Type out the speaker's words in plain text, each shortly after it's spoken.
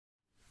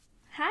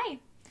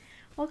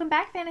Welcome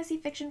back, fantasy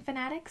fiction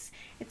fanatics.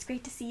 It's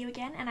great to see you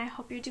again, and I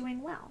hope you're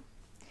doing well.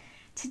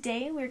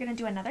 Today we're going to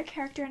do another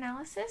character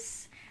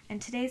analysis, and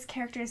today's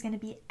character is going to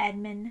be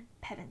Edmund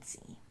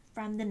Pevensie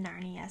from the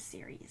Narnia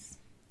series.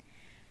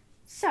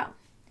 So,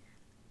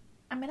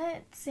 I'm going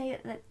to say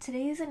that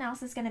today's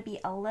analysis is going to be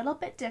a little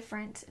bit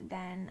different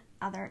than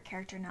other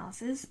character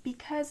analysis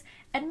because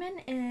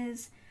Edmund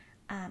is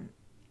a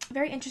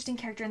very interesting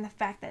character in the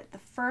fact that the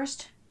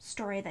first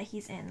story that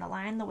he's in, The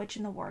Lion, the Witch,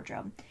 and the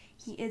Wardrobe,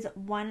 he is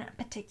one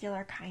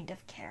particular kind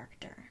of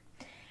character.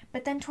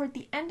 But then toward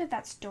the end of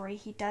that story,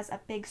 he does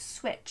a big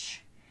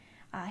switch.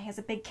 He has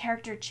a big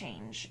character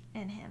change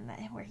in him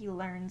where he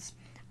learns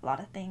a lot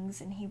of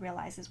things and he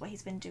realizes what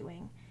he's been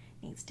doing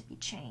needs to be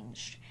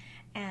changed.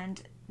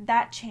 And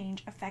that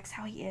change affects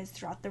how he is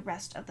throughout the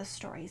rest of the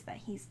stories that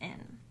he's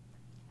in.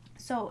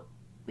 So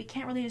we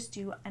can't really just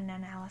do an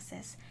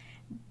analysis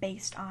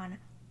based on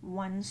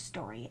one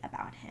story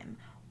about him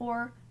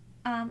or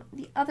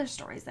the other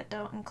stories that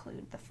don't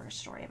include the first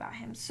story about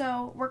him.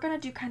 So we're going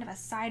to do kind of a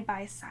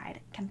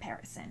side-by-side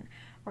comparison.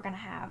 We're going to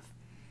have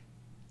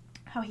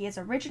how he is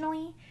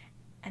originally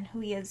and who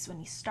he is when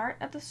he starts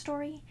at the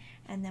story,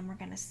 and then we're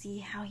going to see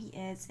how he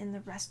is in the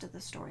rest of the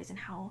stories and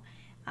how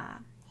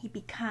he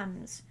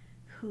becomes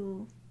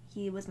who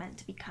he was meant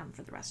to become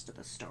for the rest of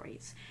the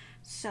stories.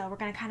 So we're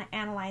going to kind of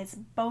analyze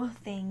both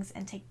things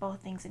and take both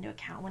things into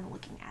account when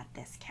looking at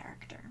this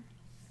character.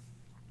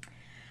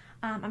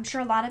 I'm sure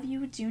a lot of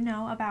you do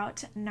know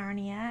about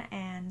Narnia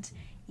and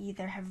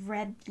either have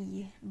read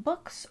the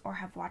books or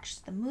have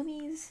watched the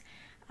movies,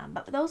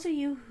 but for those of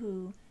you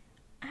who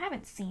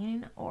haven't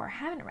seen or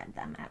haven't read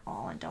them at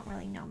all and don't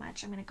really know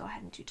much, I'm going to go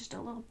ahead and do just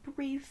a little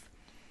brief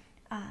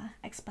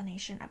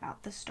explanation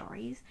about the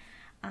stories.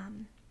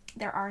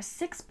 There are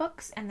 6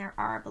 books and there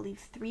are, I believe,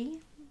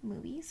 3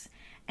 movies,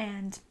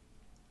 and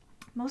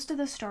most of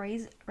the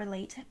stories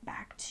relate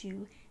back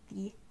to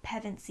the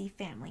Pevensie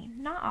family.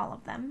 Not all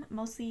of them,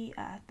 mostly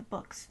the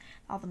books,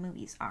 all the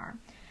movies are,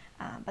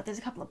 but there's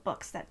a couple of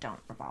books that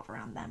don't revolve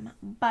around them.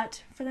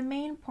 But for the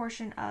main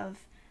portion of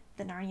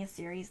the Narnia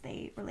series,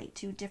 they relate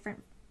to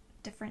different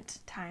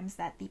times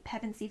that the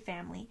Pevensie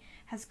family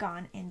has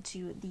gone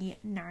into the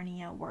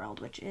Narnia world,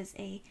 which is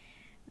a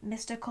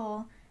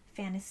mystical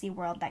fantasy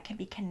world that can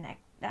be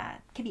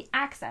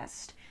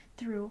accessed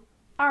through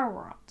our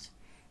world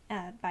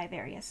by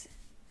various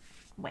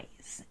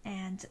ways,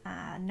 and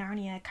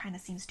Narnia kind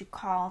of seems to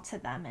call to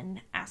them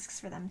and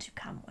asks for them to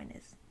come when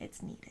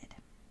it's needed.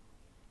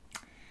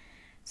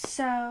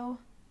 So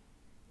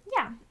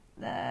yeah,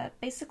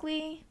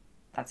 basically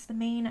that's the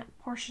main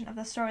portion of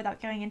the story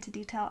without going into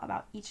detail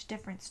about each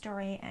different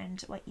story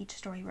and what each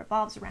story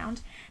revolves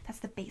around. That's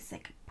the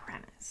basic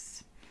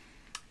premise.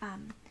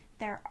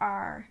 There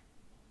are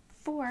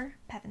 4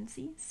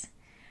 Pevensies: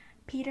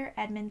 Peter,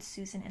 Edmund,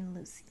 Susan, and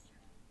Lucy.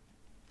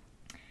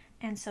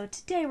 And so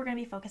today we're going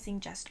to be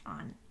focusing just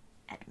on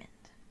Edmund.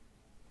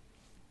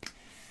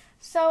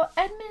 So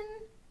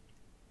Edmund,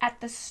 at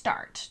the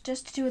start,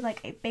 just to do like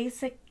a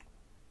basic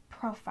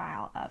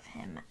profile of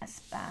him,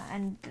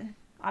 and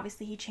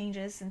obviously he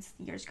changes since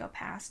years go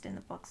past in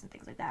the books and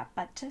things like that,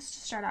 but just to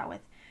start out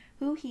with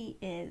who he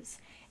is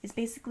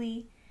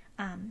basically,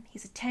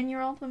 he's a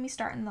 10-year-old when we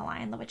start in The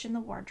Lion, the Witch, and the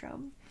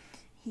Wardrobe.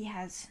 He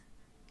has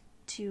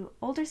 2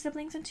 older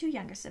siblings and 2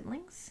 younger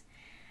siblings.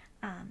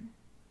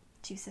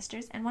 2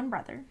 sisters and 1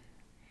 brother,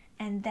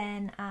 and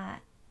then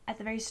at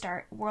the very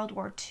start, World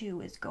War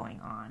II is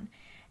going on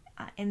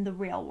in the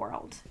real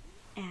world,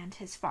 and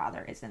his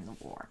father is in the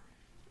war.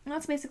 And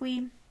that's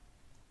basically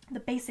the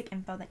basic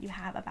info that you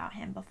have about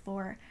him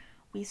before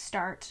we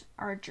start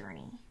our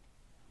journey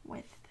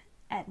with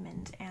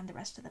Edmund and the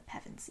rest of the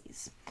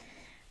Pevensies.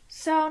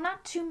 So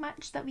not too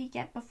much that we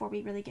get before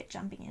we really get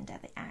jumping into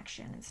the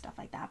action and stuff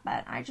like that,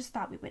 but I just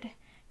thought we would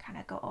kind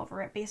of go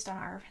over it based on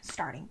our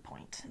starting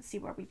point and see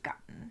where we've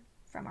gotten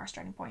from our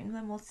starting point, and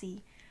then we'll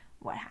see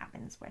what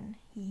happens when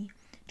he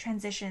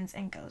transitions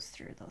and goes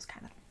through those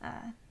kind of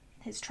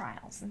his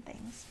trials and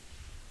things.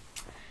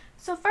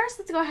 So first,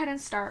 let's go ahead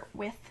and start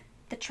with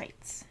the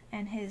traits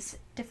and his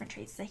different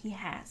traits that he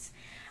has.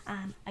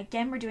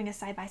 Again, we're doing a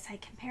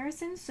side-by-side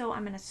comparison, so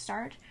I'm going to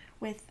start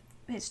with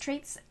his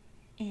traits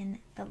in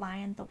The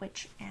Lion, the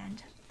Witch,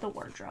 and the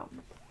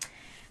Wardrobe.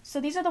 So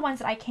these are the ones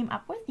that I came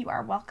up with. You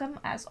are welcome,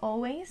 as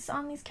always,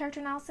 on these character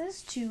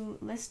analysis to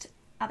list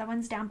other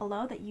ones down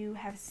below that you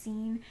have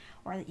seen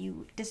or that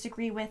you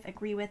disagree with,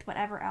 agree with,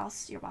 whatever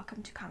else, you're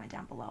welcome to comment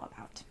down below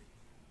about.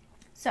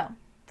 So,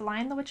 The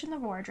Lion, the Witch, and the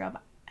Wardrobe,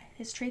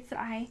 his traits that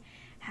I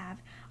have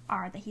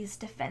are that he's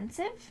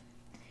defensive,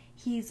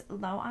 he's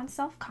low on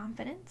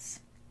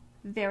self-confidence,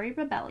 very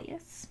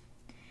rebellious,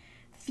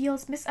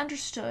 feels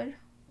misunderstood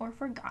or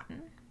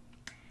forgotten,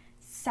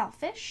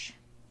 selfish,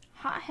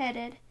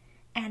 hot-headed,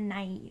 and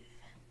naive.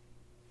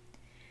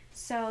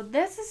 So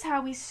this is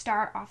how we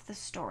start off the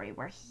story,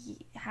 where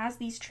he has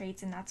these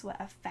traits and that's what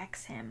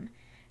affects him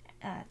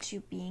to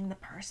being the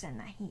person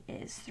that he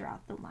is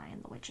throughout The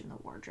Lion, the Witch, and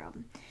the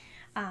Wardrobe.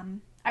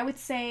 I would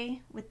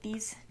say with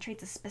these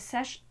traits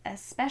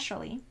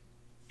especially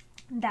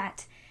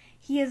that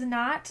he is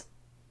not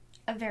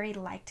a very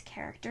liked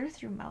character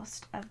through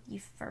most of the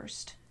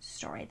first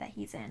story that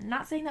he's in.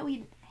 Not saying that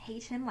we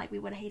hate him like we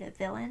would hate a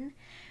villain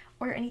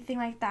or anything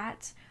like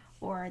that,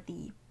 or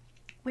the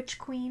Witch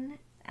Queen,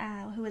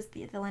 who is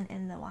the villain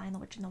in The Lion, the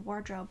Witch, and the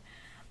Wardrobe,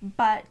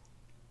 but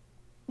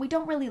we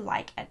don't really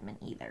like Edmund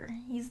either.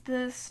 He's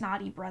the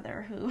snotty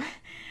brother who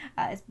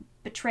is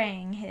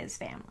betraying his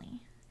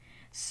family.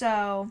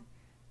 So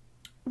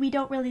we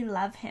don't really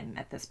love him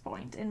at this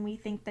point, and we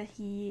think that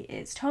he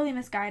is totally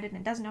misguided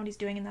and doesn't know what he's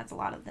doing, and that's a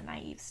lot of the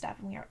naive stuff,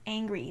 and we are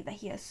angry that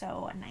he is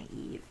so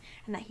naive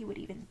and that he would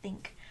even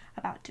think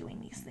about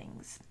doing these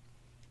things.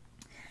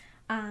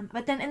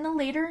 But then in the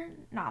later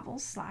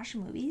novels /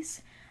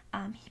 movies,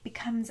 he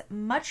becomes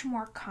much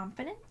more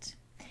confident.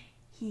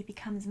 He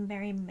becomes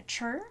very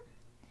mature.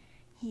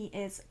 He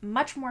is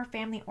much more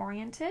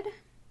family-oriented.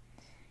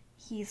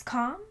 He's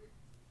calm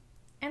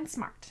and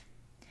smart.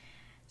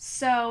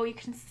 So you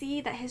can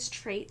see that his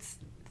traits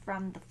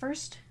from the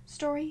first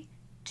story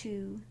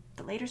to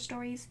the later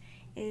stories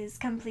is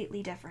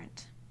completely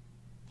different.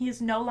 He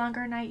is no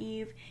longer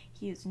naive.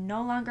 He is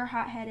no longer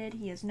hot-headed.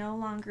 He is no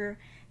longer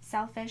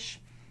selfish.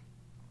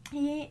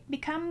 He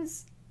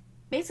becomes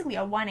basically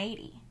a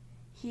 180.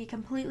 He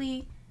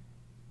completely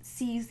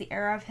sees the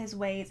error of his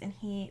ways and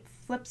he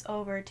flips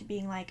over to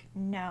being like,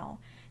 no,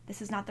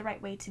 this is not the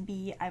right way to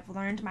be. I've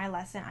learned my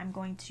lesson. I'm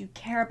going to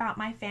care about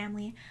my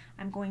family.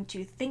 I'm going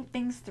to think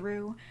things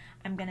through.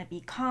 I'm going to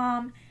be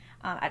calm.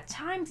 At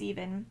times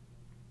even,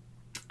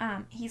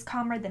 he's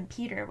calmer than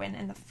Peter, when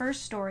in the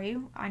first story,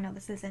 I know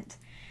this isn't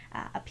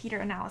a Peter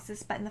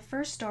analysis, but in the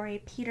first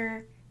story,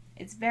 Peter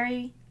is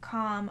very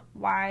calm,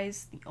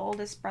 wise, the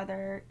oldest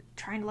brother,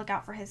 trying to look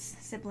out for his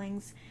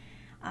siblings.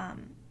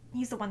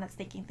 He's the one that's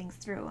thinking things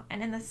through.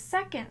 And in the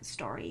second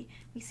story,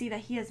 we see that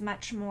he is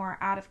much more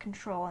out of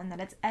control, and that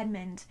it's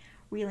Edmund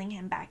reeling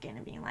him back in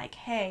and being like,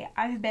 hey,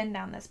 I've been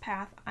down this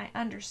path. I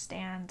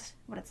understand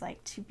what it's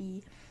like to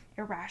be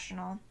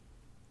irrational.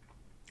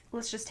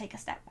 Let's just take a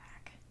step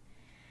back.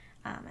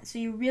 So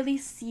you really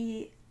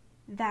see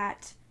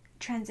that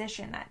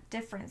transition, that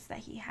difference that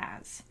he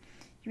has.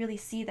 You really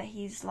see that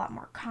he's a lot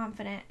more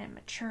confident and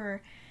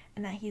mature,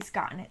 and that he's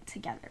gotten it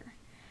together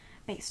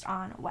based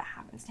on what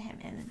happens to him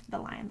in The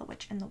Lion, the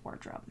Witch, and the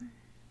Wardrobe.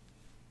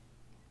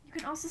 You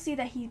can also see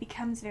that he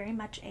becomes very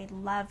much a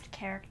loved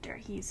character.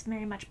 He's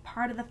very much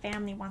part of the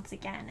family once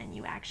again, and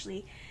you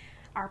actually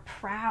are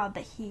proud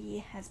that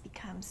he has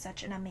become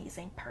such an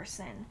amazing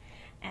person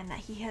and that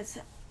he has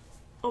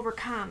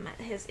overcome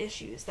his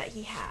issues that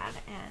he had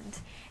and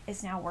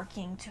is now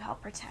working to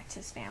help protect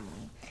his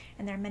family.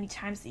 And there are many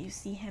times that you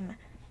see him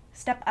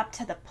step up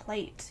to the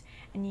plate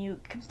and you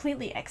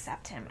completely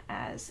accept him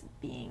as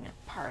being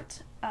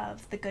part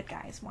of the good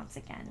guys once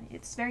again.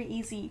 It's very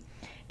easy,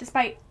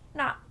 despite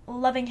not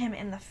loving him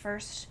in the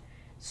first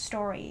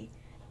story,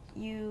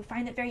 you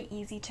find it very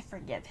easy to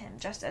forgive him,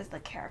 just as the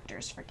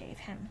characters forgave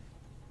him.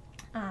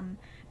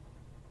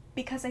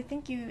 Because I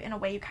think you, in a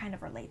way, you kind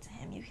of relate to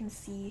him. You can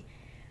see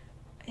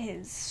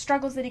his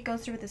struggles that he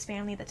goes through with his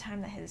family, the time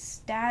that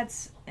his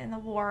dad's in the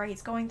war,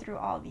 he's going through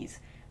all these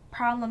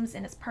problems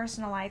in his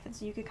personal life, and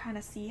so you could kind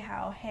of see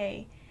how,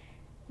 hey,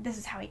 this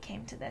is how he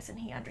came to this, and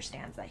he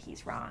understands that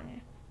he's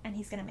wrong, and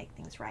he's going to make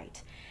things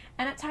right.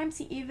 And at times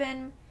he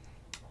even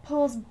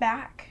pulls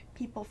back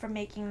people from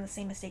making the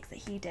same mistakes that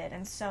he did,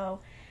 and so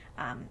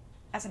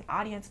as an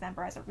audience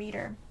member, as a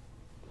reader,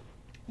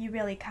 you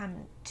really come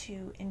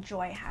to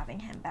enjoy having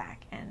him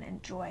back and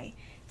enjoy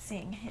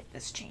seeing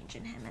this change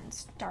in him and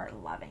start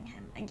loving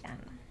him again.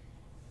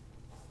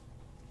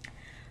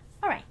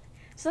 Alright,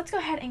 so let's go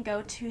ahead and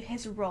go to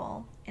his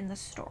role in the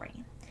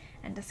story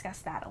and discuss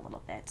that a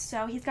little bit.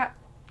 So he's got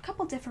a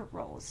couple different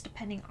roles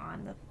depending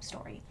on the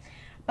story.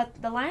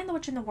 But The Lion, the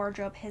Witch, and the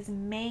Wardrobe, his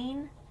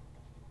main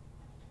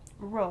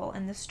role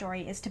in the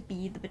story is to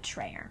be the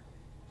betrayer.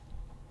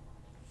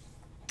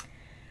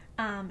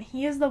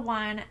 He is the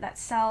one that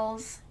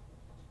sells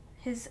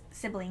his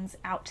siblings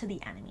out to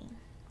the enemy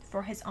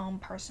for his own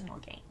personal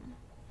gain.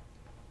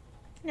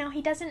 Now,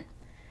 he doesn't,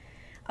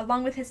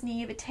 along with his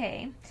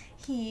naivete,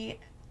 he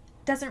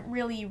doesn't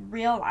really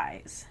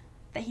realize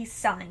that he's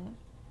selling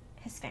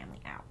his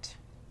family out.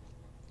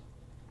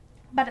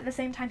 But at the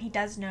same time, he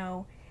does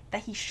know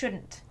that he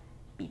shouldn't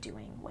be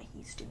doing what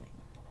he's doing.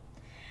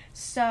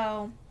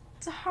 So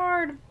it's a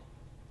hard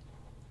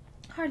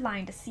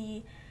line to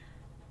see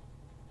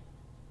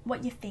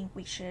what you think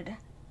we should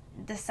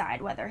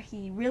decide, whether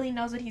he really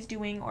knows what he's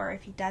doing or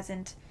if he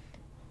doesn't.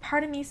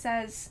 Part of me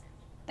says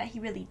that he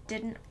really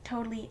didn't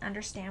totally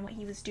understand what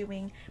he was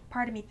doing.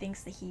 Part of me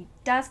thinks that he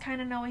does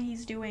kind of know what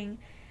he's doing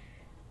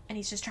and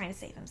he's just trying to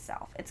save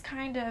himself. It's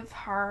kind of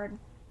hard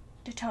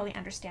to totally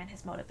understand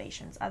his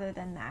motivations, other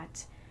than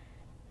that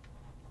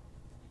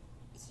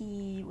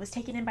he was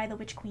taken in by the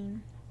Witch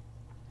Queen,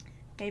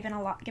 given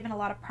a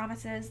lot of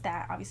promises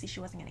that obviously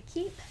she wasn't going to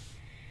keep,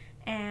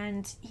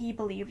 and he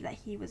believed that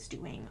he was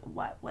doing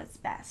what was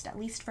best, at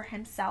least for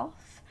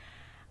himself,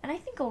 and I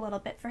think a little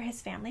bit for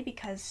his family,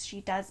 because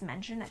she does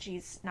mention that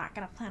she's not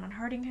going to plan on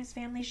hurting his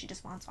family. She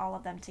just wants all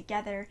of them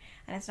together,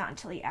 and it's not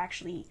until he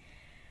actually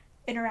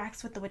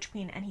interacts with the Witch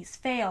Queen and he's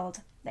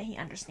failed, that he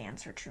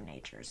understands her true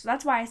nature. So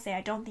that's why I say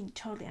I don't think he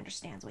totally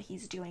understands what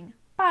he's doing.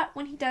 But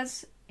when he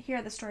does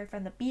hear the story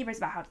from the beavers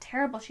about how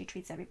terrible she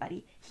treats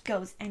everybody, he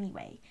goes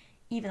anyway,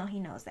 even though he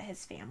knows that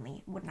his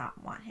family would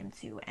not want him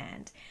to,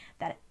 and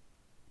that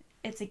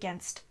it's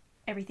against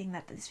everything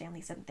that his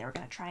family said that they were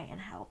going to try and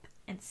help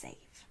and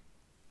save.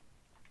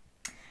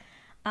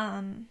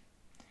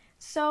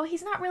 So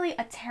he's not really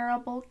a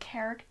terrible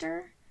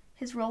character.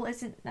 His role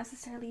isn't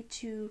necessarily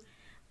to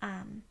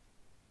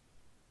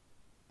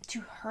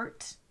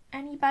hurt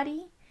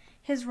anybody.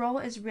 His role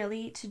is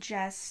really to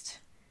just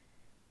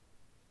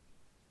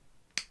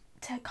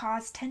to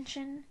cause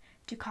tension,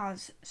 to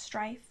cause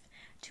strife,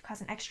 to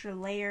cause an extra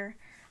layer,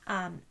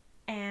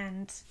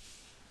 and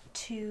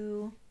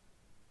to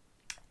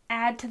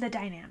add to the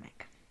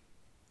dynamic.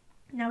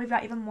 Now we've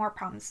got even more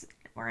problems.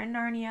 We're in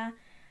Narnia.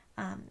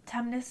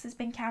 Tumnus has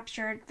been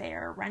captured.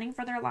 They're running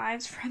for their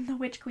lives from the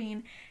Witch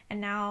Queen, and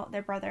now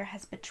their brother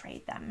has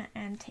betrayed them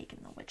and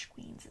taken the Witch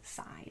Queen's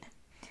side.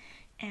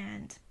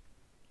 And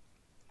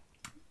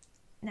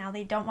now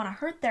they don't want to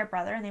hurt their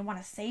brother and they want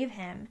to save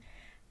him,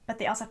 but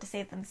they also have to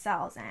save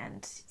themselves,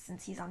 and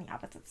since he's on the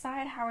opposite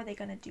side, how are they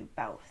going to do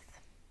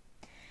both?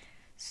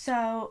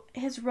 So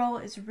his role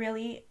is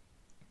really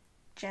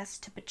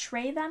just to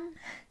betray them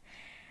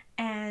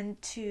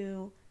and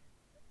to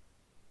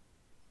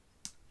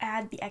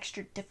add the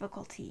extra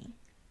difficulty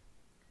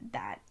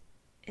that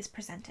is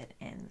presented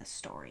in the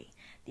story,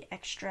 the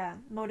extra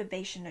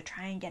motivation to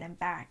try and get him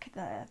back,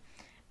 the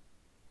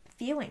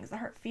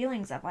hurt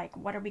feelings of like,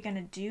 what are we going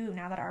to do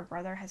now that our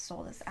brother has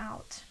sold us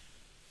out?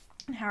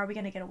 And how are we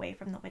going to get away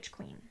from the Witch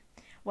Queen?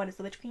 What is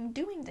the Witch Queen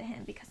doing to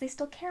him? Because they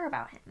still care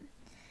about him.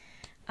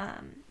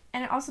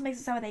 And it also makes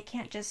it so they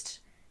can't just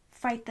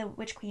fight the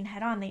Witch Queen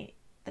head on.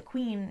 The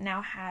Queen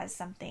now has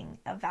something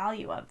of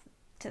value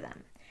to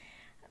them.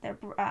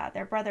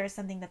 Their brother is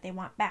something that they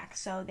want back.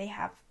 So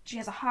she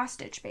has a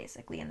hostage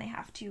basically, and they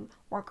have to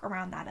work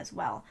around that as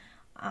well.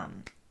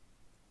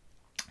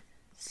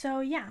 So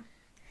yeah,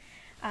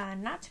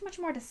 not too much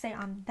more to say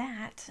on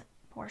that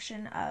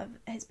portion of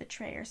his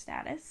betrayer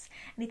status.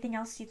 Anything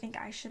else you think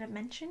I should have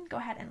mentioned? Go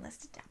ahead and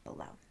list it down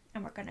below.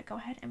 And we're going to go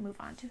ahead and move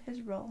on to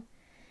his role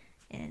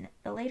in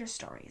the later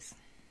stories.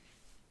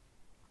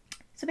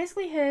 So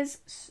basically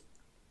his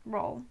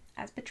role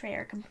as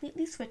betrayer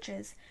completely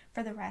switches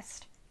for the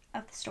rest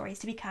of the stories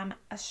to become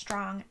a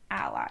strong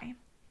ally.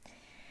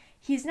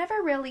 He's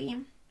never really,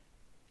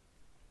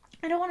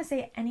 I don't want to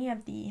say any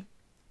of the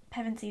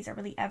Pevensies are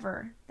really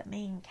ever the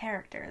main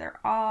character. They're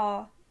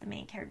all the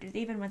main characters,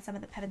 even when some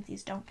of the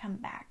Pevensies don't come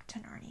back to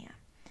Narnia.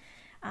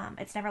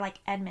 It's never like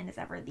Edmund is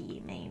ever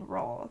the main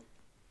role.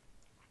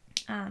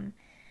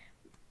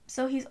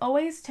 So he's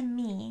always, to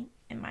me,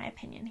 in my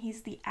opinion,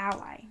 he's the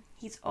ally.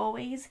 He's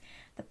always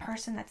the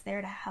person that's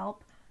there to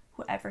help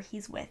whoever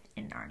he's with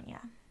in Narnia.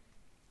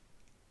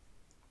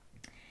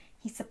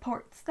 He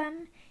supports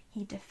them,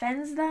 he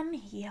defends them,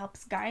 he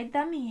helps guide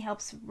them, he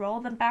helps roll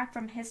them back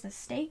from his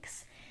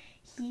mistakes.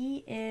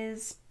 He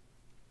has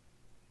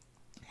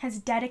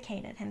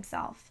dedicated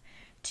himself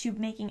to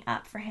making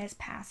up for his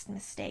past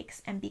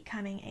mistakes and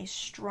becoming a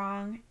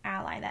strong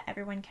ally that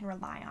everyone can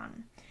rely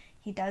on.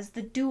 He does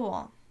the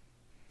duel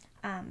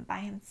by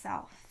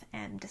himself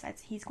and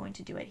decides he's going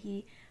to do it.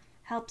 He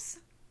helps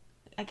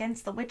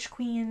against the Witch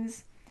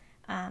Queens,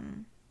 not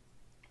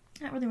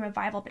really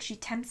revival, but she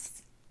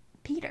tempts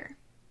Peter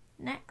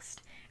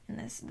next in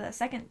the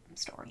second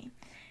story,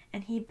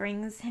 and he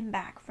brings him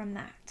back from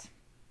that.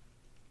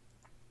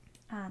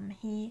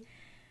 He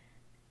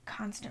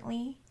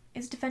constantly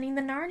is defending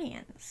the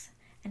Narnians,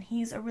 and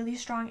he's a really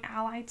strong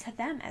ally to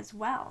them as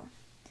well.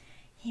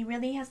 He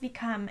really has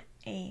become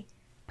a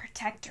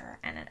protector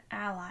and an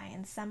ally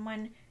and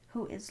someone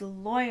who is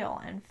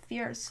loyal and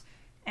fierce,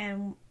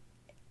 and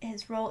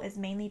his role is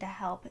mainly to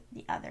help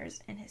the others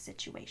in his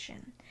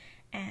situation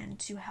and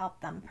to help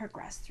them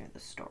progress through the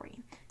story.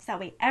 So that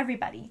way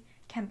everybody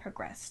can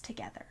progress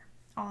together.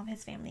 All of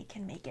his family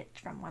can make it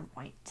from one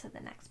point to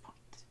the next point.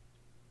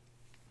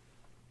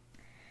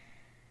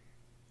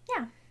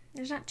 Yeah,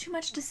 there's not too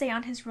much to say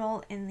on his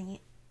role in the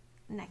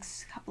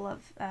next couple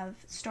of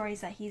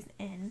stories that he's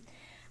in.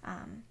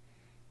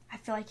 I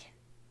feel like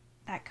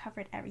that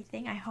covered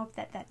everything. I hope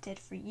that did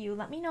for you.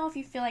 Let me know if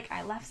you feel like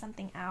I left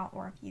something out,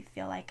 or if you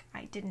feel like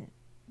I didn't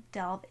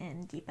delve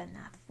in deep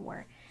enough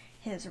for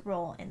his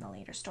role in the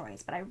later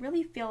stories. But I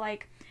really feel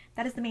like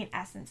that is the main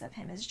essence of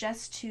him, is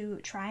just to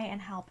try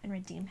and help and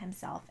redeem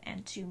himself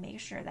and to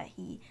make sure that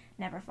he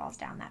never falls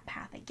down that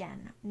path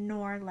again,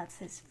 nor lets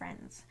his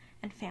friends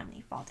and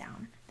family fall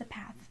down the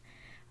path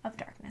of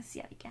darkness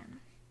yet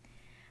again.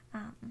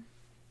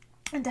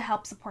 And to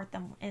help support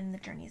them in the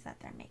journeys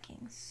that they're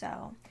making.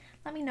 So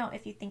let me know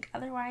if you think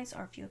otherwise,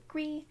 or if you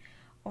agree,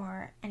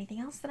 or anything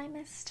else that I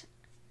missed,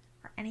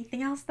 or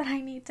anything else that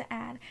I need to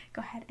add.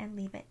 Go ahead and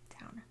leave it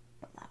down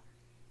below.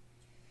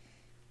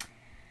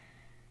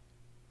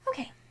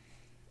 Okay.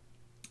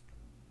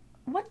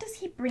 What does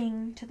he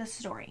bring to the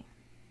story?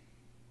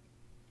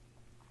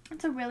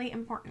 That's a really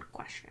important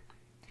question.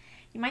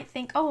 you might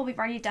think, oh, well, we've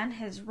already done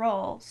his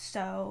role,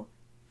 so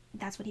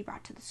that's what he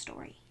brought to the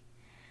story.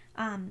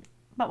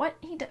 But what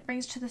he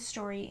brings to the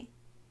story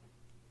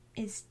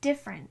is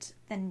different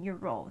than your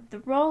role. The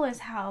role is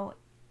how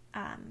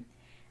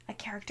a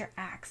character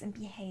acts and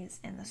behaves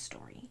in the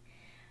story.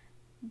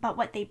 But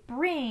what they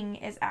bring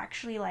is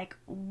actually like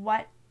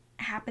what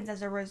happens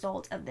as a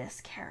result of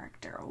this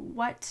character.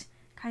 What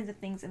kinds of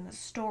things in the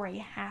story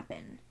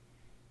happen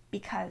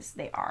because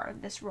they are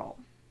this role.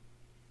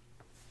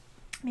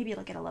 Maybe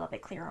it'll get a little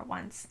bit clearer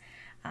once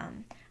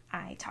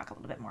I talk a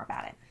little bit more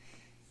about it.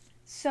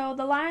 So,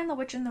 The Lion, the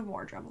Witch, and the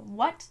Wardrobe.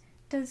 What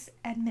does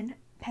Edmund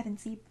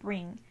Pevensie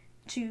bring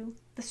to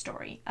the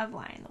story of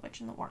Lion, the Witch,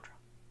 and the Wardrobe?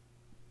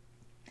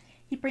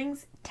 He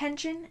brings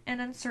tension and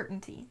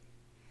uncertainty.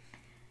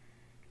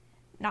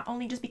 Not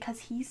only just because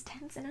he's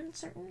tense and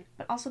uncertain,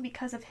 but also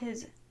because of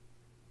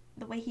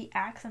the way he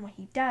acts and what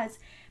he does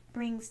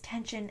brings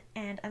tension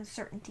and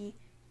uncertainty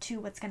to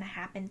what's going to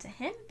happen to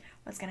him,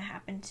 what's going to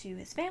happen to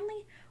his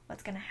family,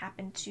 what's going to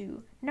happen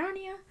to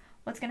Narnia,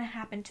 what's going to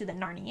happen to the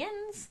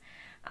Narnians.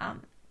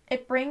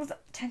 It brings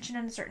tension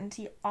and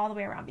uncertainty all the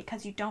way around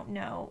because you don't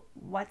know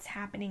what's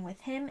happening with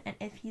him and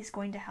if he's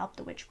going to help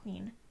the Witch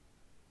Queen.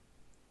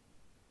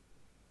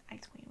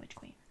 Ice Queen, Witch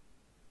Queen.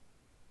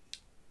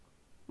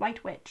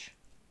 White Witch.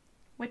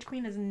 Witch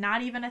Queen is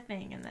not even a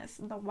thing in this.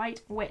 The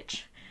White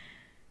Witch.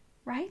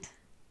 Right?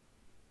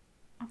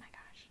 Oh my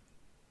gosh.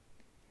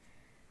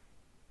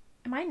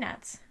 Am I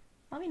nuts?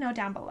 Let me know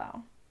down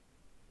below.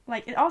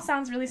 Like, it all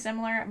sounds really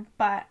similar,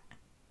 but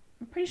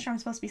I'm pretty sure I'm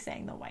supposed to be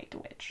saying the White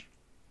Witch.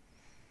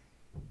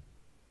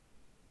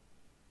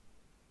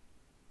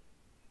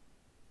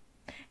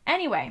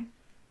 Anyway,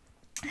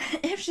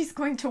 if she's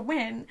going to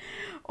win,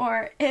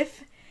 or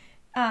if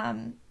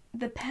the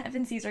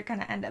Pevensies are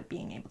going to end up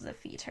being able to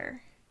defeat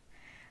her,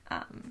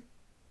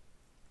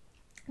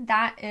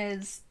 that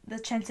is the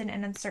tension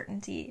and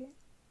uncertainty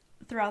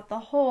throughout the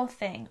whole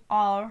thing.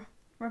 All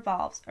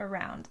revolves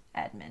around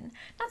Edmund.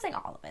 Not saying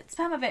all of it.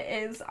 Some of it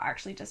is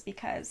actually just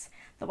because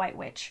the White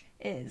Witch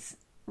is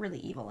really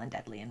evil and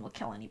deadly and will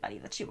kill anybody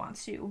that she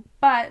wants to.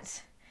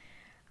 But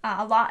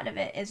a lot of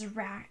it is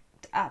wrapped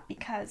up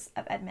because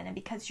of Edmund, and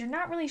because you're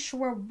not really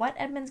sure what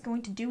Edmund's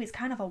going to do. He's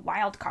kind of a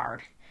wild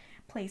card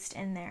placed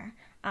in there.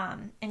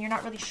 And you're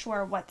not really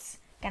sure what's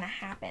going to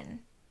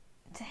happen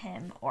to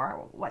him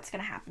or what's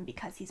going to happen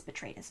because he's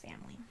betrayed his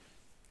family.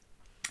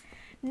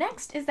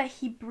 Next is that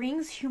he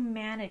brings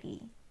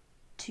humanity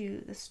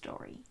to the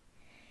story.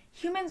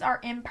 Humans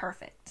are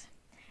imperfect,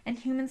 and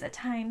humans at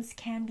times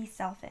can be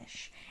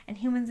selfish, and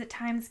humans at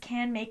times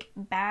can make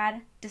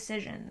bad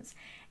decisions,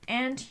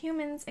 and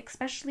humans,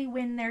 especially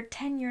when they're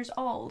 10 years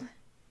old,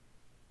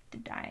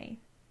 did I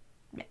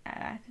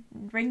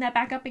bring that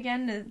back up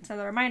again to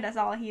remind us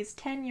all he's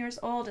 10 years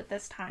old at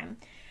this time,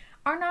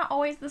 are not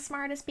always the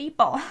smartest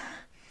people.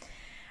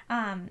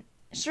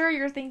 Sure,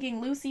 you're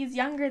thinking Lucy's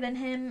younger than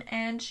him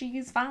and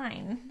she's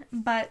fine,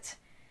 but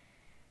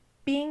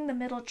being the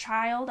middle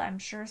child, I'm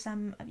sure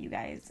some of you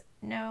guys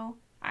know,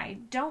 I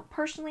don't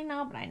personally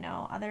know, but I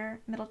know other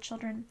middle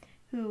children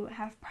who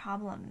have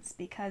problems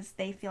because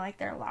they feel like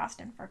they're lost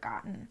and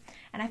forgotten.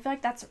 And I feel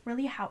like that's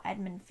really how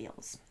Edmund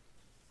feels.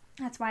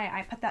 That's why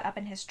I put that up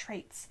in his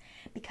traits,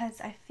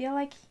 because I feel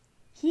like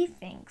he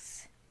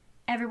thinks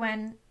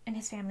everyone in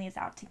his family is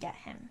out to get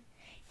him.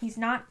 He's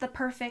not the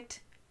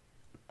perfect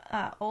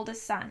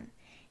oldest son.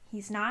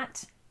 He's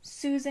not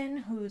Susan,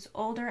 who's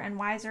older and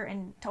wiser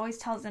and always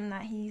tells him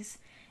that he's,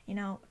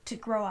 to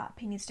grow up.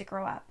 He needs to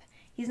grow up.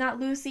 He's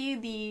not Lucy,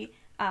 the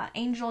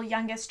angel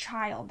youngest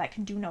child that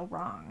can do no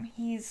wrong.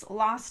 He's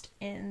lost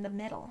in the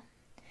middle.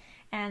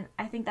 And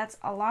I think that's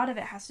a lot of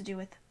it has to do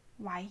with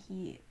why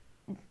he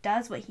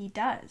does what he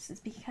does. Is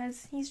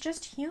because he's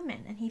just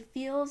human and he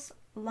feels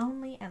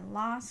lonely and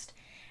lost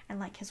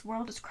and like his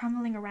world is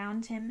crumbling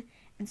around him,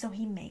 and so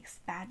he makes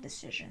bad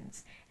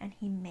decisions and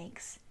he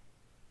makes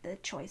the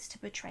choice to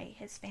betray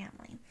his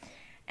family.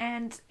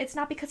 And it's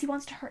not because he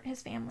wants to hurt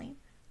his family.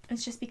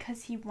 It's just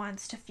because he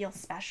wants to feel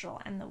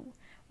special. And the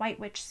White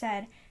Witch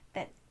said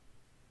that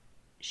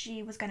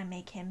she was going to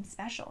make him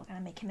special, going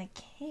to make him a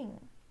king,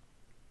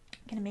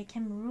 going to make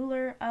him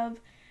ruler of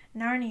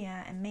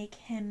Narnia and make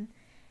him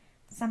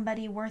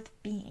somebody worth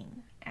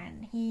being.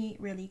 And he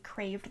really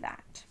craved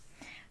that.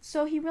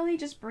 So he really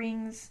just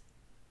brings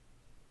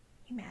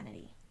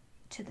humanity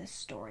to this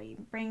story,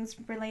 brings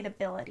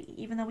relatability.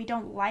 Even though we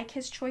don't like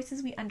his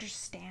choices, we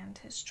understand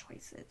his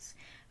choices.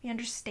 We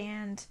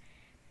understand,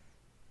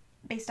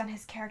 based on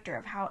his character,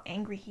 of how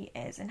angry he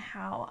is and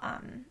how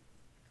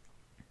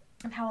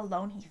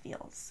alone he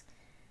feels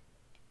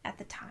at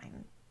the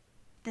time.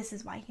 This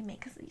is why he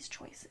makes these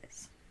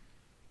choices.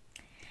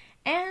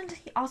 And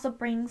he also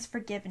brings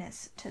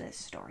forgiveness to this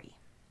story,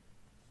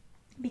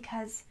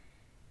 because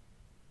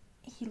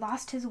he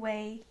lost his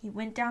way, he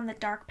went down the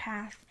dark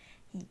path,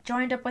 he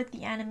joined up with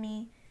the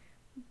enemy,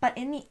 but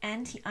in the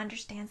end he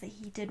understands that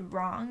he did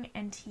wrong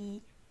and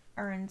he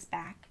earns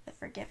back the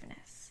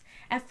forgiveness.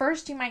 At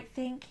first you might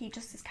think he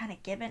just is kind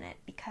of given it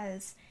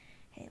because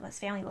his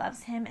family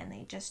loves him and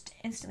they just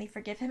instantly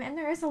forgive him, and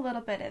there is a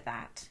little bit of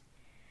that.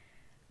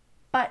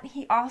 But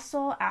he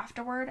also,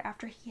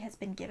 after he has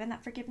been given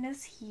that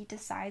forgiveness, he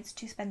decides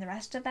to spend the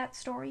rest of that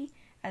story,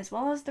 as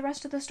well as the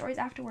rest of the stories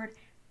afterward,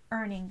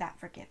 earning that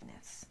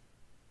forgiveness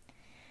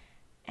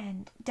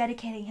and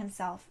dedicating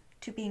himself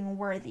to being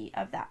worthy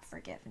of that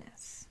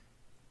forgiveness.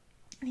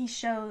 And he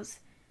shows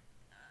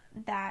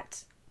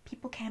that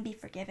people can be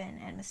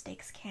forgiven and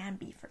mistakes can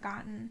be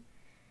forgotten,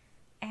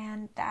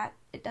 and that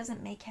it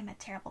doesn't make him a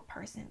terrible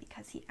person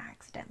because he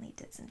accidentally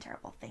did some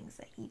terrible things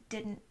that he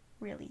didn't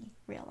really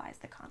realize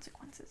the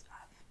consequences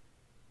of.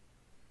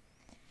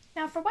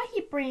 Now, for what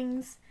he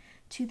brings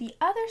to the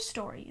other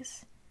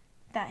stories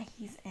that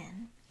he's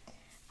in,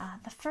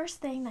 the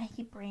first thing that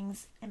he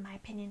brings, in my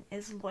opinion,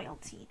 is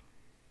loyalty.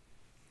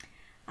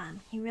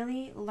 He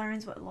really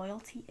learns what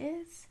loyalty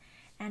is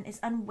and is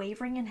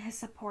unwavering in his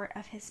support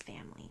of his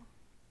family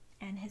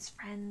and his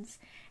friends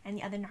and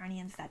the other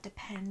Narnians that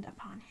depend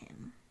upon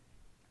him.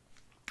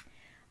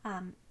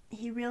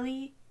 He's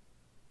really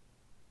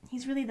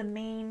the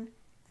main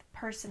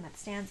person that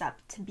stands up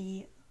to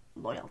be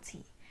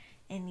loyalty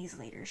in these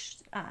later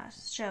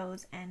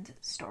shows and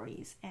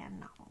stories and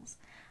novels.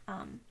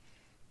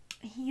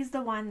 He's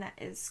the one that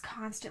is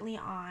constantly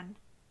on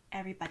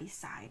everybody's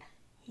side.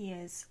 He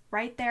is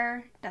right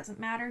there, doesn't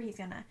matter. He's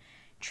gonna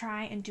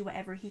try and do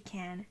whatever he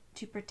can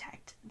to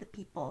protect the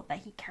people that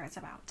he cares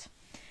about.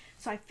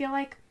 So I feel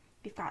like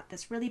we've got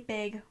this really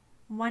big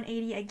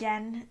 180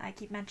 again. I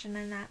keep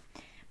mentioning that,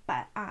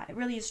 but it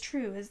really is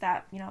true, is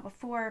that,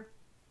 before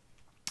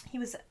he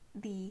was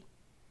the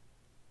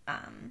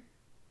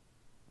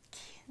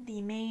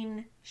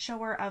main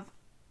shower of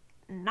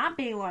not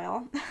being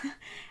loyal,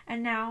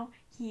 and now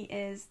he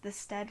is the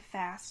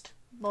steadfast,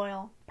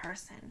 loyal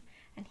person,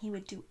 and he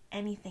would do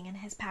anything in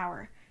his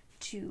power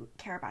to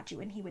care about you,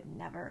 and he would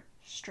never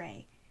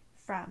stray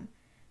from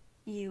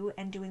you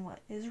and doing what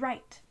is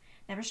right.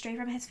 Never stray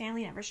from his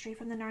family, never stray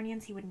from the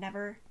Narnians. He would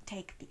never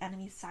take the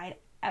enemy's side,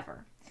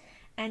 ever.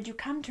 And you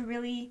come to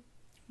really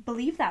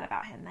believe that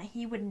about him, that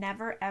he would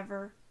never,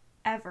 ever,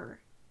 ever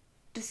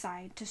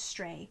decide to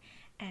stray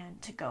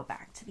and to go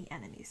back to the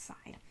enemy's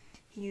side.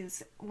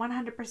 He's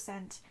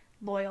 100%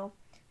 loyal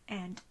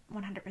and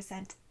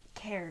 100%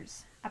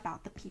 cares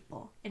about the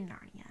people in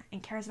Narnia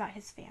and cares about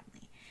his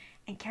family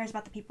and cares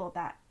about the people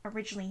that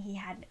originally he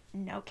had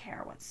no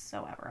care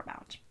whatsoever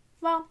about.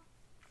 Well,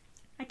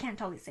 I can't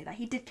totally say that.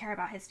 He did care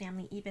about his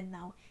family even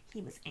though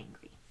he was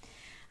angry.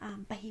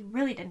 But he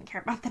really didn't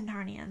care about the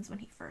Narnians when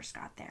he first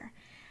got there.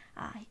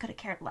 He could have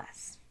cared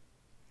less.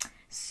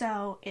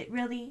 So it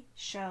really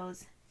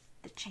shows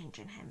the change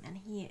in him, and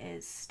he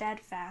is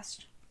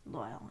steadfast,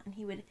 loyal, and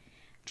he would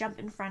jump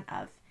in front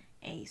of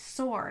a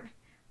sword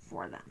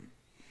for them.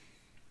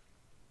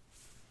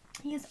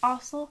 He is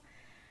also,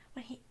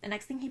 the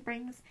next thing he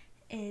brings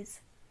is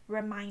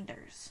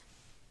reminders.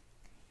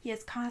 He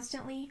is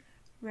constantly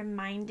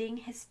reminding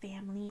his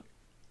family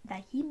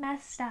that he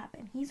messed up,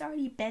 and he's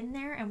already been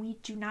there, and we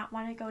do not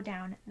want to go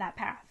down that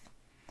path.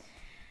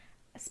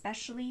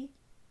 Especially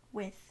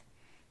with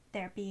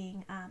there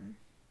being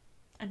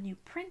a new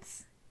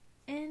prince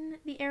in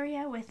the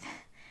area with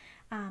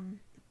the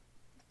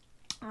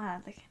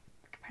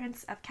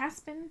Prince of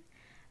Caspian,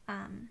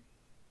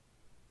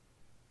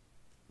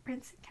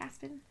 Prince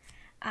Caspian,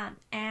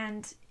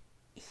 and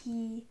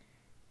he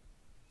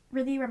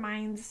really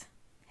reminds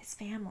his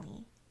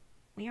family,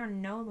 we are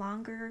no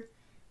longer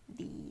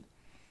the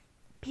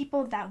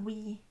people that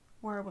we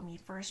were when we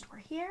first were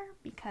here,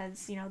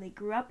 because, they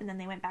grew up and then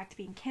they went back to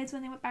being kids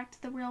when they went back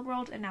to the real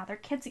world, and now they're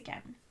kids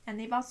again. And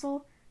they've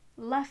also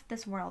left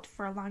this world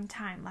for a long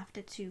time, left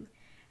it to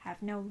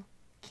have no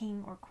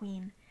king or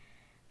queen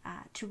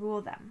to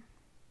rule them.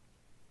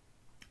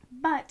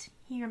 But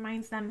he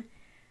reminds them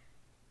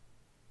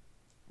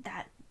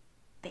that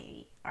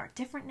they are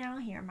different now.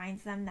 He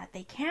reminds them that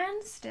they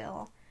can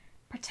still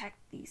protect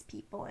these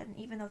people, and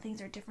even though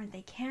things are different,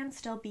 they can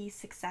still be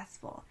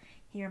successful.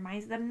 He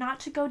reminds them not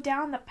to go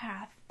down the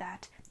path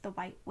that the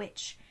White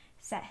Witch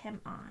set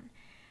him on.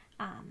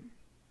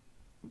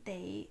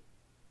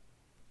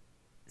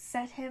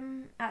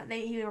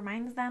 He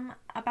reminds them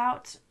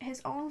about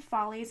his own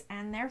follies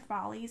and their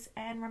follies,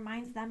 and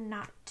reminds them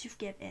not to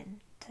give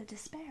in to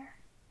despair.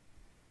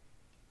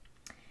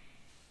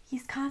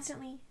 He's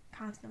constantly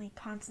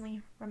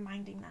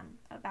reminding them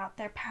about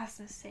their past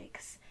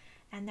mistakes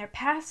and their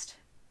past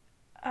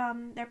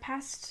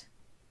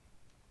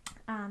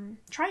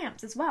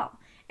triumphs as well.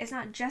 It's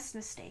not just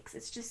mistakes.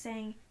 It's just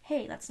saying,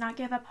 hey, let's not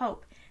give up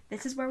hope.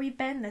 This is where we've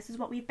been. This is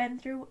what we've been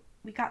through.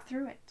 We got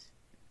through it.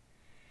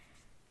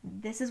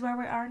 This is where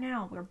we are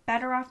now. We're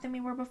better off than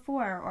we were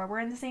before, or we're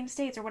in the same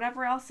states, or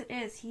whatever else it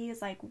is. He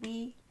is like,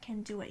 we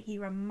can do it. He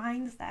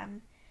reminds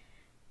them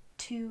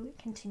to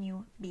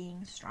continue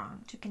being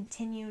strong, to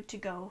continue to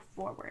go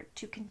forward,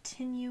 to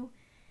continue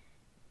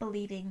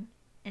believing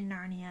in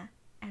Narnia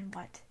and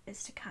what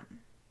is to come.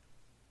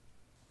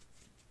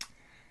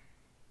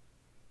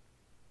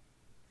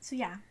 So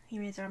yeah, he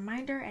is a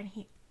reminder, and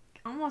he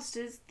almost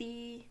is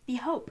the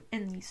hope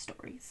in these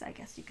stories, I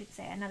guess you could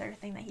say. Another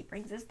thing that he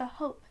brings is the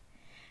hope,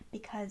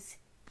 because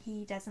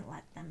he doesn't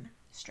let them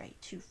stray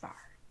too far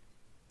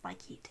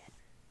like he did.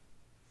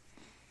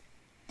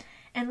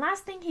 And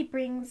last thing he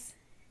brings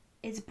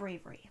is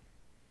bravery.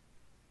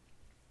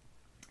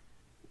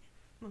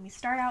 When we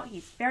start out,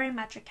 he's very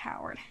much a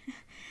coward.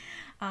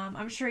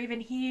 I'm sure even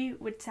he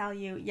would tell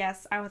you,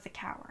 yes, I was a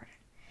coward.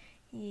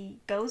 He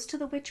goes to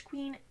the Witch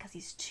Queen because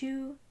he's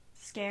too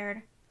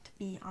scared to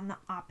be on the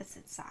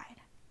opposite side.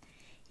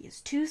 He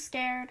is too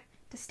scared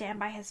to stand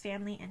by his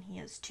family, and he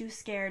is too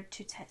scared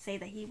to say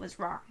that he was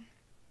wrong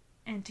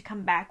and to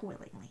come back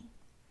willingly.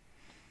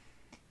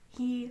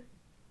 He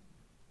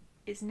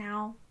is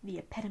now the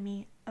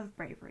epitome of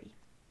bravery.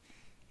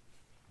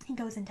 He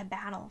goes into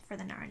battle for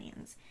the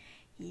Narnians.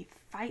 He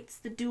fights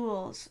the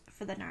duels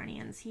for the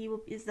Narnians. He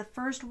is the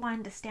first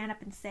one to stand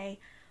up and say,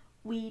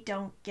 we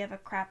don't give a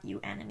crap, you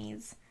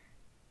enemies.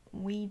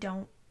 We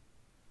don't,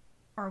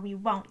 or we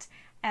won't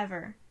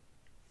ever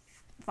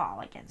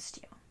fall against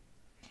you.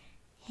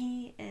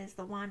 He is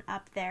the one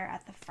up there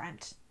at the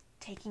front,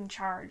 taking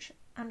charge,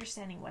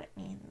 understanding what it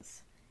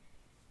means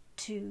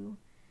to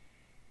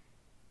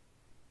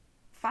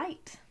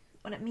fight,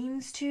 what it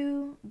means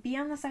to be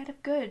on the side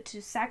of good,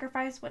 to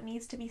sacrifice what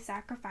needs to be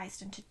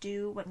sacrificed, and to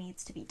do what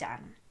needs to be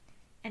done.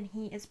 And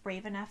he is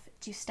brave enough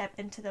to step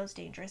into those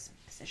dangerous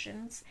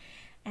positions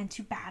and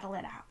to battle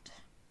it out.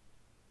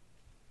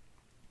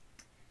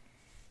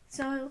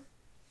 So,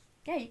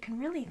 yeah, you can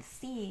really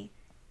see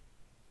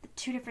the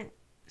two different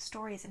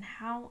stories and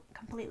how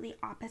completely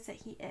opposite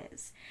he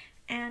is.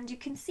 And you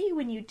can see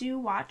when you do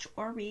watch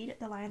or read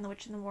The Lion, the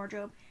Witch, and the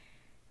Wardrobe,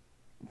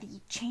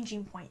 the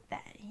changing point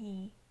that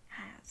he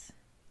has.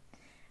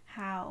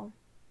 How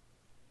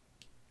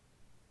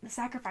the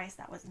sacrifice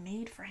that was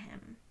made for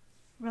him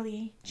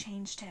really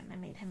changed him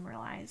and made him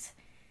realize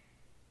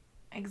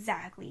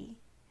exactly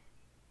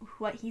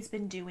what he's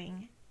been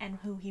doing and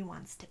who he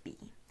wants to be,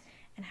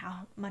 and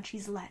how much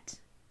he's let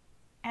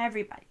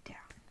everybody down.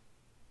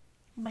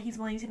 But he's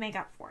willing to make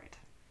up for it.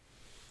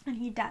 And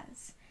he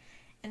does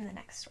in the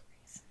next stories.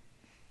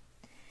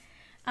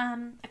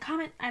 A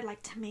comment I'd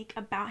like to make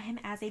about him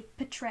as a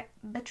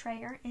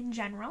betrayer in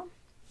general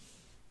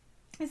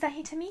is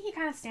that to me, he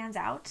kind of stands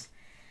out.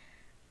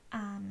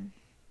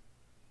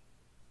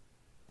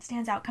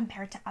 Stands out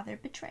compared to other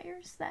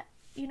betrayers that,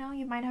 you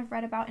might have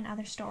read about in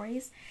other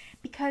stories,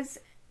 because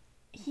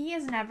he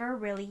is never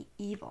really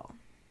evil.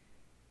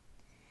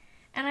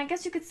 And I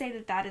guess you could say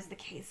that that is the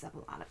case of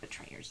a lot of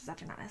betrayers, is that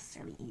they're not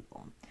necessarily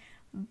evil.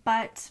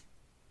 But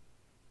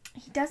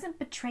he doesn't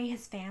betray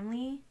his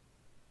family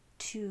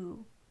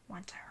to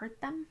want to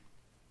hurt them,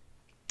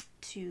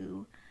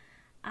 to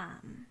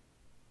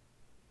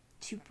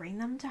bring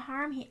them to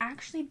harm. He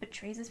actually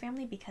betrays his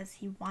family because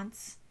he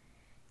wants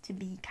to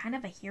be kind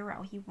of a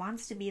hero. He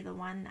wants to be the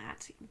one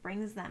that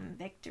brings them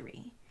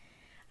victory.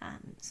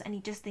 And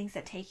he just thinks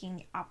that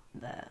taking up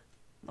the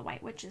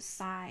White Witch's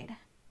side.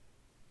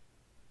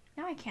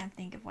 Now I can't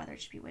think of whether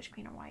it should be Witch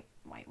Queen or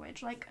White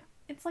Witch.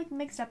 It's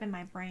mixed up in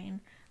my brain.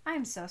 I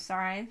am so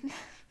sorry.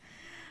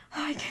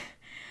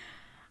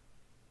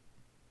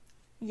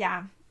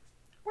 Yeah.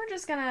 We're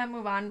just gonna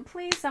move on.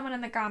 Please, someone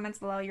in the comments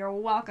below, you're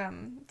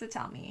welcome to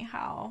tell me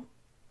how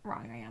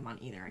wrong I am on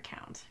either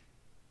account,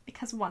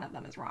 because one of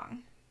them is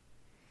wrong.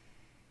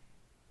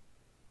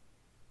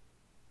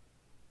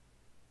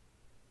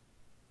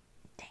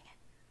 Dang it.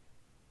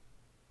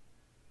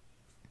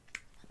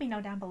 Let me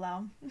know down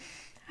below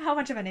how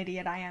much of an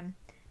idiot I am.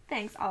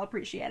 Thanks, I'll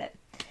appreciate it.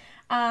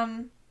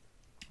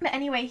 But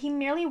anyway, he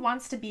merely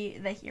wants to be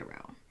the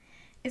hero.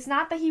 It's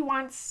not that he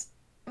wants...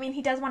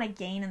 he does want to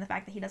gain in the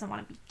fact that he doesn't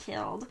want to be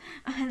killed,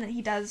 and that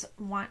he does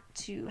want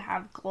to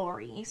have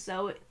glory,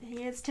 so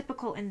he is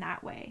typical in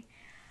that way.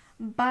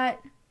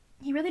 But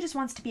he really just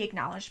wants to be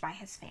acknowledged by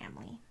his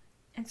family.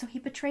 And so he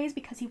betrays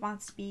because he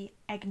wants to be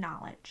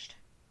acknowledged.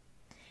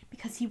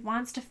 Because he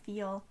wants to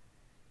feel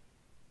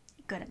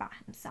good about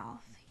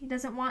himself. He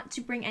doesn't want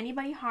to bring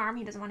anybody harm.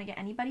 He doesn't want to get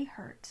anybody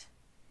hurt.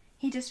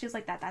 He just feels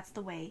like that's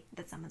the way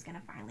that someone's going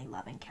to finally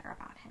love and care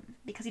about him.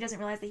 Because he doesn't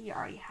realize that he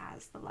already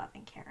has the love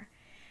and care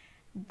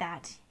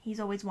that he's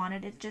always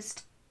wanted.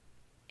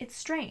 It's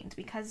strained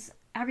because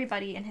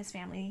everybody in his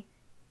family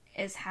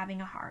is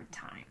having a hard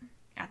time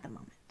at the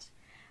moment.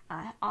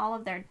 All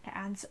of their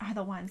dads are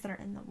the ones that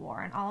are in the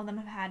war, and all of them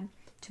have had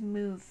to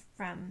move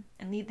from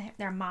and leave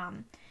their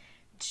mom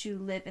to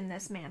live in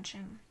this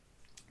mansion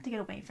to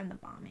get away from the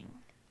bombing.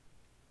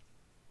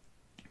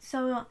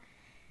 So,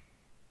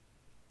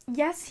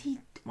 yes, he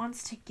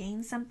wants to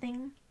gain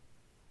something,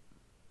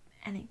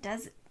 and he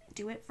does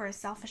do it for a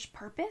selfish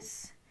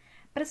purpose.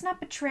 But it's not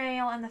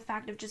betrayal in the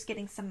fact of just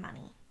getting some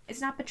money.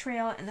 It's not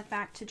betrayal in the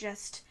fact to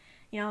just,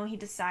 he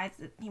decides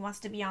that he wants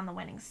to be on the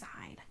winning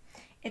side.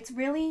 It's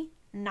really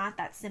not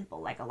that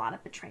simple, like a lot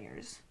of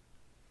betrayers.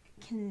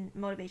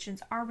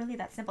 Motivations are really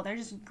that simple. They're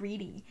just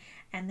greedy,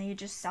 and they're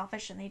just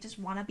selfish, and they just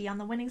want to be on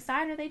the winning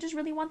side, or they just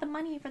really want the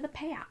money for the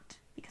payout,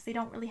 because they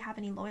don't really have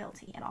any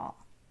loyalty at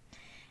all.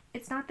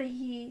 It's not that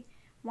he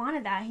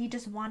wanted that. He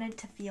just wanted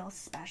to feel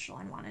special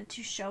and wanted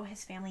to show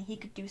his family he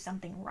could do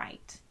something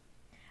right.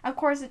 Of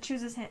course, it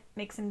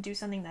makes him do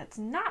something that's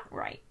not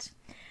right.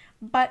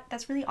 But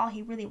that's really all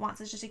he really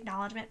wants, is just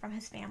acknowledgement from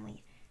his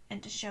family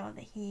and to show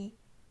that he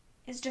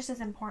is just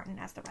as important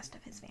as the rest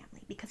of his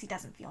family, because he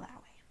doesn't feel that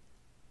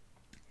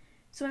way.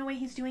 So in a way,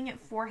 he's doing it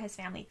for his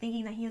family,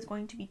 thinking that he is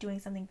going to be doing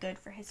something good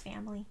for his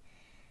family,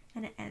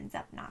 and it ends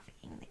up not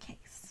being the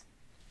case.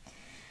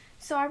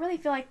 So I really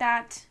feel like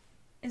that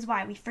is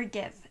why we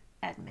forgive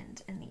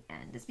Edmund in the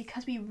end, is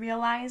because we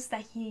realize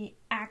that he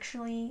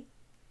actually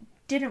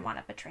didn't want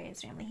to betray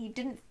his family. He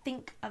didn't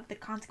think of the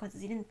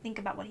consequences. He didn't think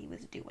about what he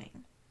was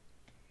doing.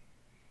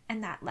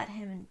 And that led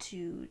him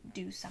to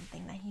do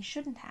something that he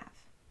shouldn't have.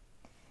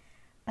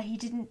 But he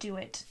didn't do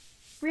it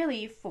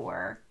really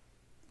for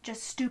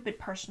just stupid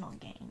personal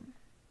gain.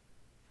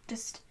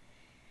 He's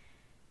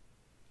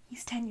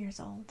 10 years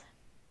old,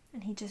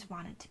 and he just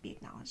wanted to be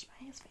acknowledged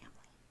by his family.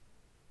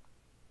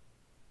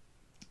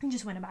 He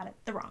just went about it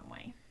the wrong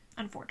way,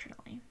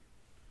 unfortunately.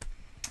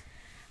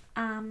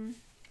 And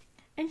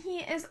he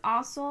is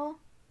also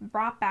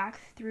brought back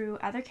through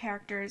other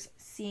characters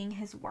seeing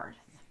his worth.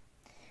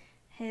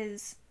 He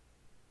is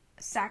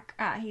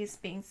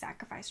being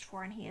sacrificed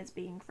for, and he is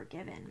being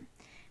forgiven.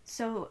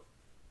 So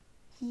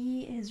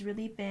he has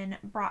really been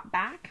brought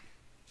back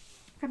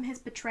from his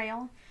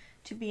betrayal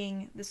to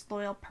being this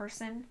loyal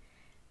person,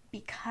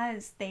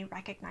 because they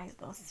recognize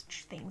those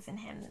things in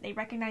him. They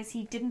recognize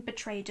he didn't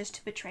betray just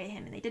to betray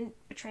him, and he didn't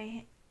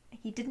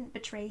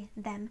betray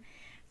them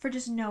for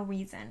just no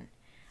reason,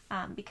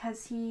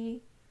 because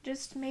he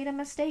just made a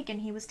mistake,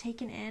 and he was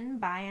taken in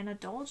by an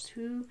adult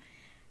who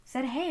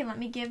said, hey, let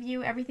me give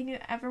you everything you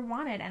ever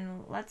wanted,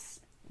 and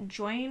let's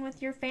join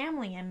with your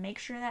family and make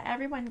sure that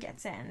everyone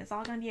gets in. It's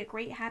all going to be a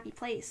great, happy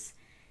place,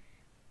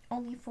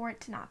 only for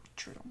it to not be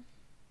true.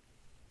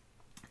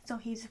 So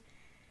he's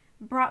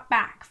brought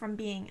back from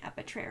being a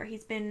betrayer.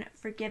 He's been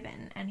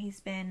forgiven, and he's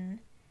been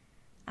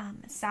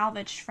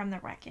salvaged from the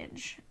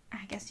wreckage,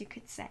 I guess you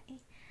could say.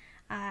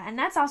 And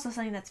that's also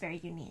something that's very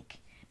unique,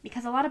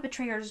 because a lot of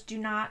betrayers do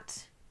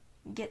not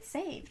get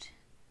saved,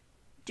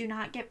 do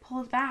not get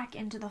pulled back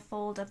into the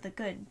fold of the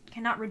good,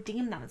 cannot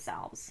redeem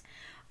themselves.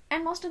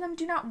 And most of them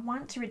do not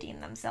want to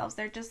redeem themselves.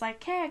 They're just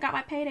like, hey, I got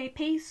my payday,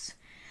 peace.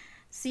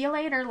 See you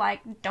later.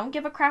 Like, don't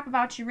give a crap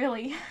about you,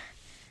 really.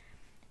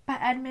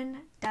 But Edmund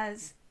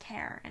does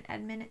care, and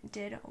Edmund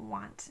did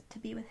want to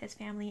be with his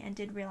family and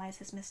did realize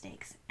his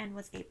mistakes and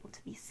was able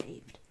to be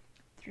saved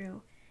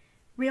through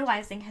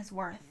realizing his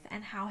worth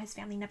and how his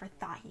family never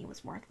thought he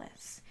was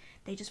worthless.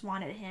 They just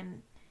wanted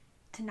him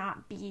to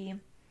not be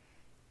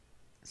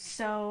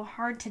so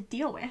hard to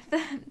deal with,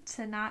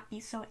 to not be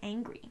so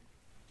angry,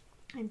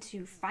 and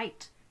to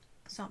fight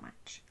so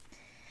much.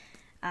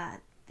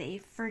 They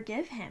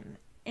forgive him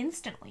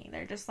instantly.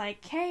 They're just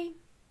like, hey,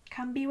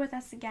 come be with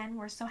us again.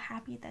 We're so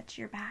happy that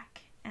you're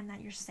back and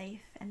that you're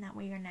safe and that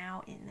we are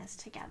now in this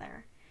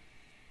together.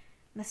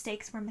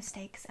 Mistakes were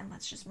mistakes, and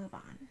let's just move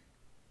on.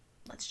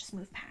 Let's just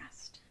move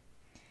past.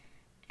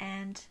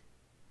 And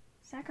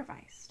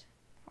sacrificed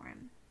for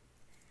him.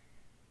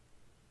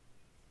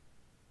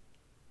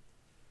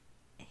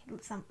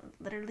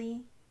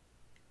 Literally,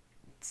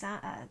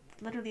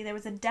 there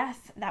was a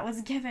death that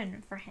was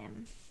given for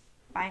him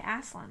by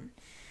Aslan,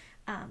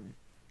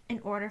 in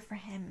order for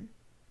him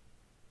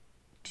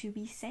to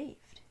be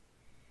saved.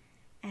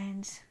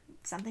 And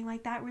something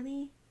like that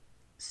really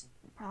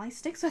probably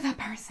sticks with a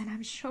person,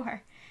 I'm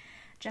sure.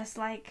 Just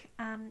like,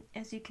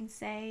 as you can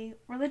say,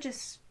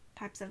 religious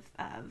types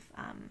of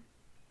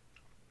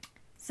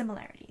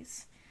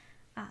similarities.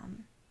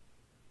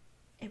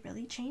 It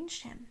really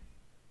changed him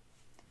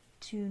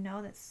to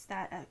know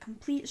that a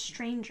complete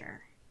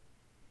stranger,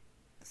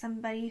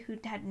 somebody who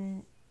had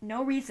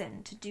no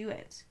reason to do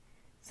it,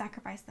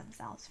 sacrificed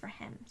themselves for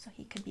him so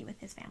he could be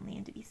with his family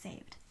and to be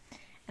saved.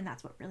 And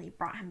that's what really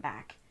brought him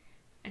back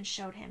and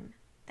showed him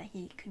that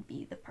he could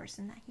be the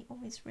person that he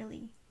always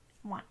really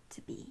wanted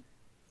to be.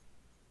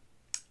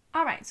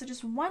 Alright, so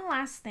just one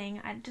last thing.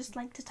 I'd just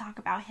like to talk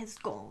about his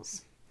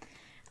goals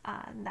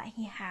that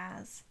he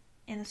has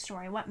in the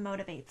story, what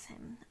motivates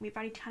him. We've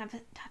already kind of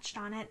touched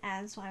on it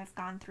as I've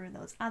gone through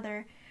those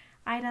other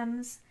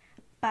items,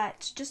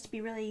 but just to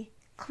be really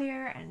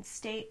clear and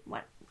state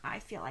what I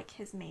feel like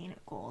his main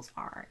goals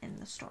are in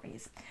the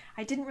stories.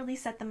 I didn't really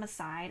set them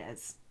aside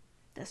as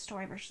this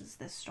story versus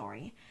this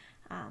story,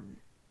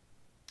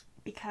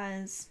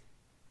 because,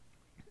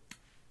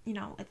 you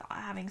know, with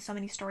having so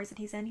many stories that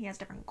he's in, he has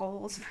different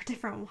goals for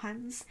different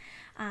ones.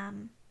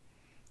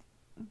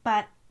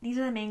 But these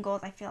are the main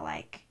goals I feel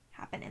like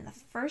happen in the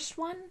first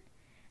one,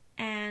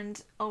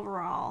 and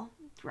overall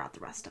throughout the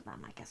rest of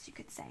them, I guess you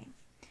could say.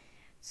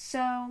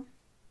 So,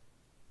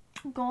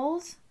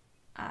 goals,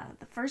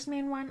 the first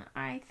main one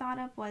I thought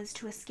of was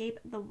to escape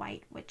the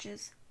White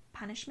Witch's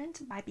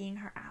punishment by being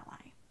her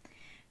ally,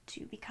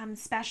 to become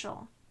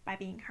special by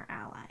being her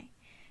ally,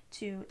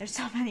 there's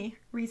so many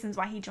reasons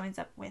why he joins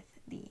up with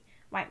the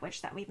White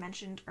Witch that we've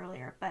mentioned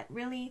earlier, but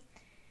really,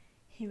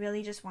 he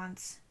really just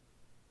wants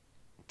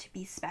to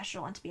be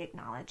special and to be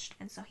acknowledged,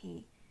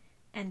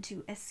 and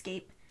to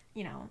escape,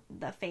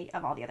 the fate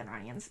of all the other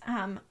Narnians,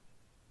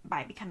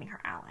 by becoming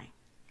her ally.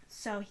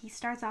 So he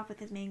starts off with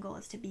his main goal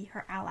is to be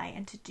her ally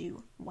and to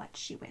do what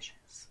she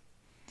wishes.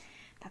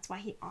 That's why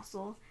he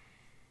also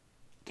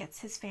gets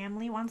his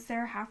family once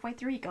they're halfway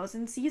through. He goes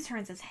and sees her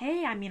and says,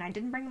 hey, I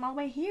didn't bring them all the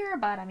way here,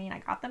 but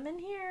I got them in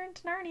here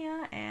into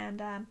Narnia,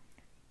 and I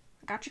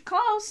got you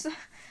close.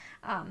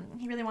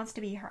 He really wants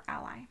to be her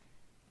ally.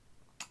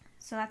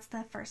 So that's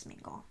the first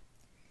main goal.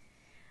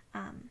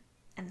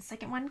 And the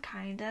second one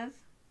kind of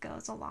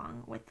goes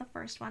along with the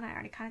first one. I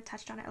already kind of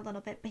touched on it a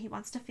little bit, but he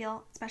wants to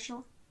feel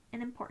special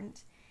and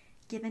important,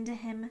 given to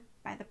him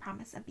by the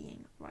promise of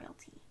being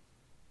royalty.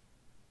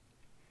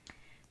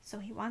 So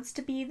he wants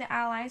to be the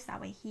allies,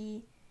 that way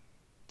he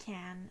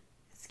can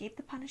escape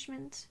the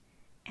punishment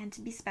and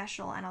to be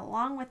special. And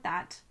along with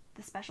that,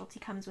 the specialty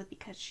comes with,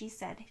 because she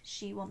said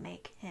she will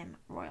make him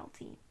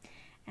royalty.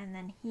 And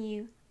then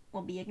he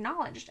will be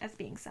acknowledged as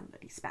being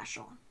somebody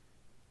special.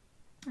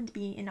 And to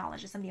be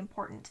acknowledged as somebody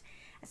important,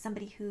 as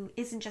somebody who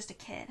isn't just a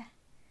kid.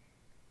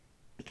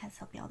 Because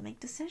he'll be able to make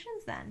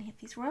decisions then. If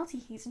he's royalty,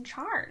 he's in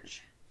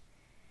charge.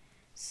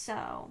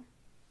 So,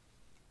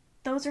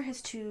 those are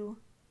his two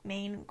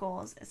main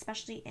goals,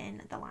 especially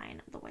in The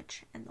Lion, the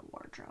Witch, and the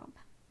Wardrobe.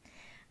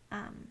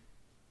 And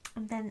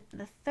then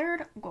the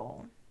third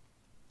goal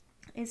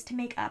is to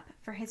make up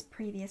for his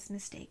previous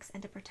mistakes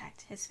and to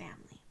protect his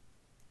family.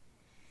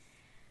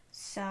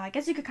 So I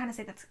guess you could kind of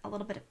say that's a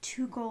little bit of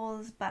two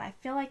goals, but I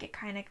feel like it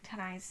kind of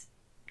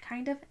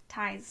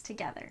ties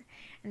together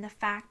in the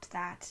fact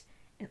that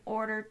in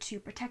order to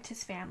protect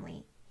his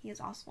family, he is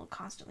also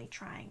constantly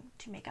trying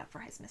to make up for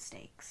his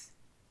mistakes.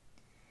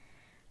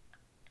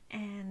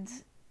 And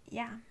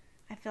yeah,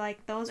 I feel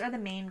like those are the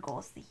main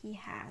goals that he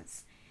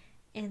has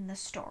in the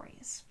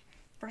stories.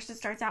 First it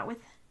starts out with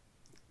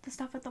the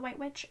stuff with the White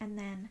Witch, and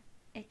then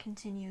it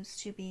continues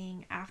to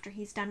being, after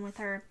he's done with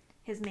her,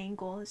 his main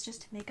goal is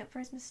just to make up for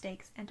his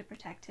mistakes and to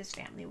protect his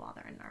family while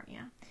they're in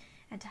Narnia,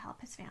 and to help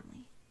his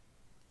family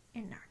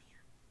in Narnia.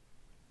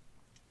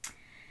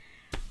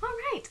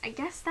 Alright, I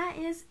guess that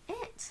is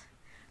it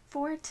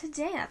for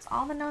today. That's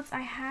all the notes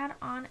I had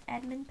on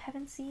Edmund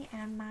Pevensie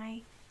and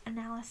my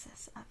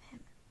analysis of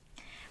him.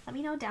 Let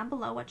me know down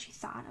below what you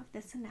thought of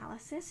this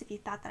analysis, if you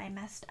thought that I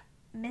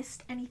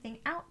missed anything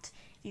out,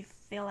 if you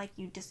feel like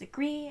you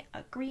disagree,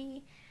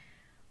 agree,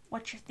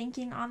 what you're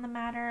thinking on the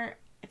matter,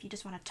 if you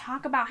just want to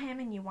talk about him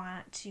and you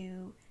want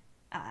to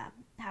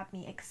have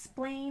me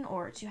explain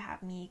or to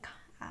have me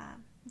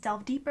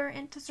delve deeper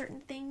into certain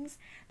things,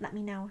 let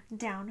me know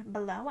down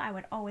below. I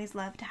would always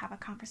love to have a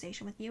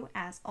conversation with you,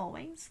 as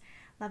always.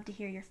 Love to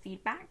hear your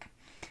feedback.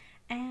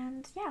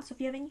 And yeah, so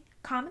if you have any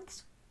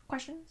comments,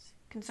 questions,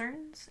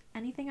 concerns,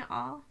 anything at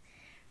all,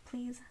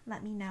 please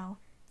let me know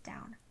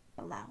down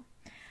below.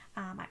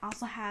 I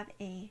also have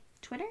a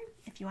Twitter.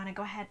 If you want to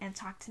go ahead and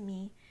talk to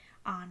me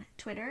on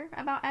Twitter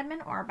about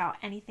Edmund or about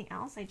anything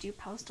else, I do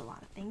post a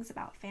lot of things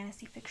about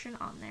fantasy fiction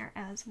on there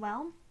as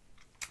well,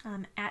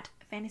 at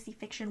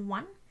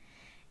fantasyfiction1.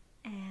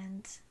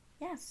 And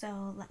yeah,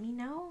 so let me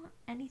know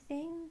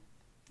anything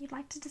you'd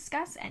like to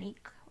discuss, any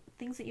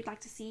things that you'd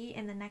like to see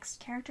in the next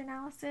character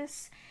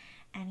analysis,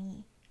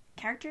 any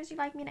characters you'd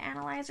like me to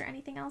analyze, or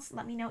anything else.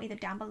 Let me know either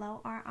down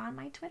below or on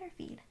my Twitter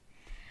feed.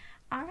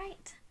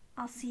 Alright,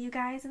 I'll see you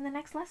guys in the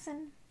next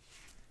lesson.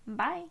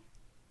 Bye!